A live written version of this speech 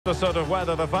The sort of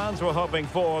weather the fans were hoping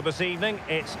for this evening,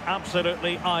 it's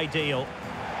absolutely ideal.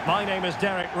 My name is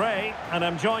Derek Ray, and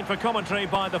I'm joined for commentary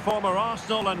by the former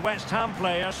Arsenal and West Ham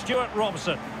player Stuart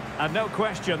Robson. And no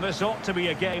question, this ought to be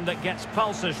a game that gets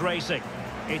pulses racing.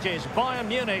 It is Bayern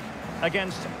Munich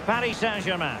against Paris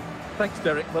Saint-Germain. Thanks,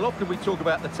 Derek. Well, often we talk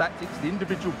about the tactics, the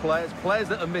individual players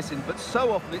that are missing, but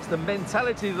so often it's the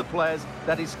mentality of the players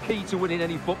that is key to winning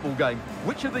any football game.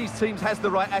 Which of these teams has the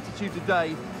right attitude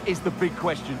today is the big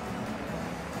question.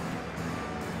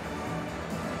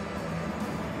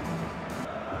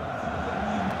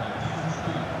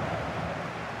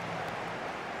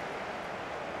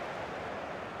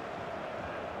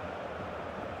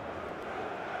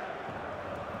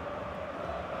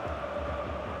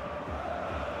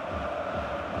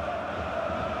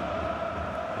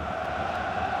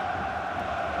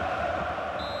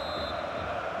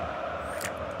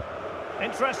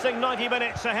 Interesting 90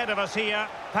 minutes ahead of us here.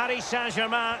 Paris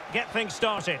Saint-Germain get things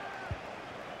started.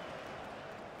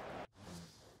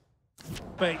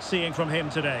 Great seeing from him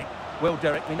today. Well,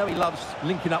 Derek, we know he loves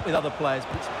linking up with other players,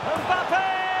 but Mbappe!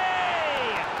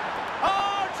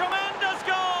 Oh, tremendous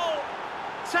goal!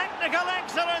 Technical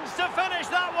excellence to finish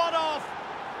that one off.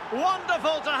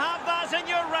 Wonderful to have that in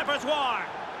your repertoire.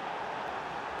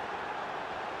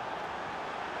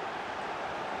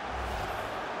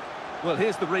 Well,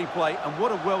 here's the replay, and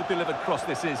what a well-delivered cross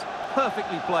this is.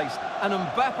 Perfectly placed. And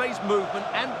Mbappe's movement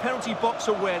and penalty box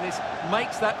awareness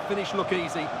makes that finish look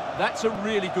easy. That's a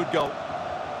really good goal.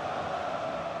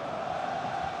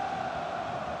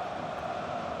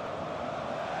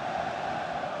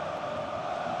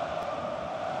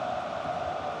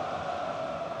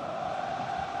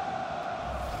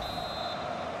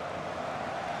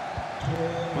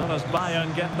 Well, as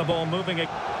Bayern get the ball moving, and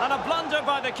a blunder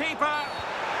by the keeper.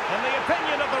 In the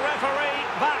opinion of the referee,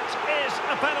 that is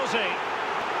a penalty.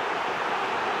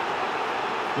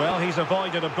 Well, he's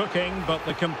avoided a booking, but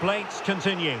the complaints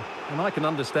continue. And I can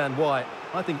understand why.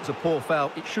 I think it's a poor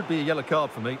foul. It should be a yellow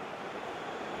card for me.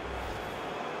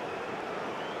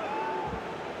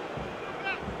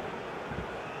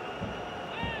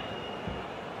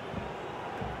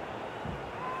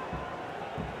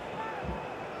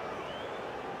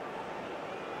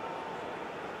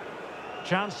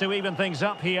 Chance to even things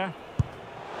up here.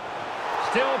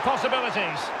 Still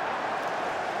possibilities.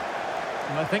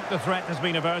 And I think the threat has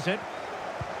been averted.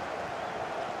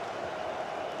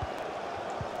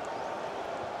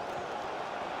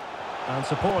 And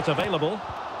support available.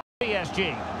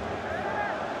 PSG.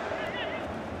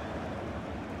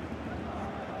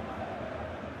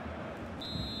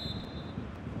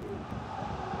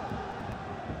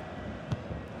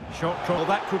 Well,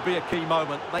 that could be a key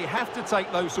moment. They have to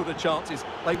take those sort of chances.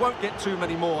 They won't get too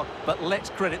many more, but let's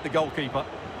credit the goalkeeper.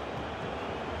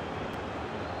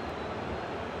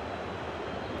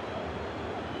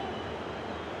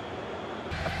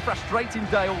 A frustrating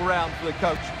day all round for the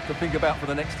coach to think about for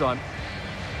the next time.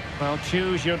 Well,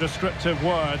 choose your descriptive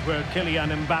word where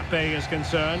Kylian Mbappe is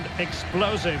concerned.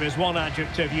 Explosive is one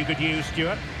adjective you could use,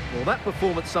 Stuart. Well, that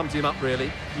performance sums him up,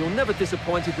 really. You're never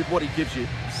disappointed with what he gives you.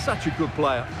 Such a good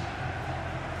player.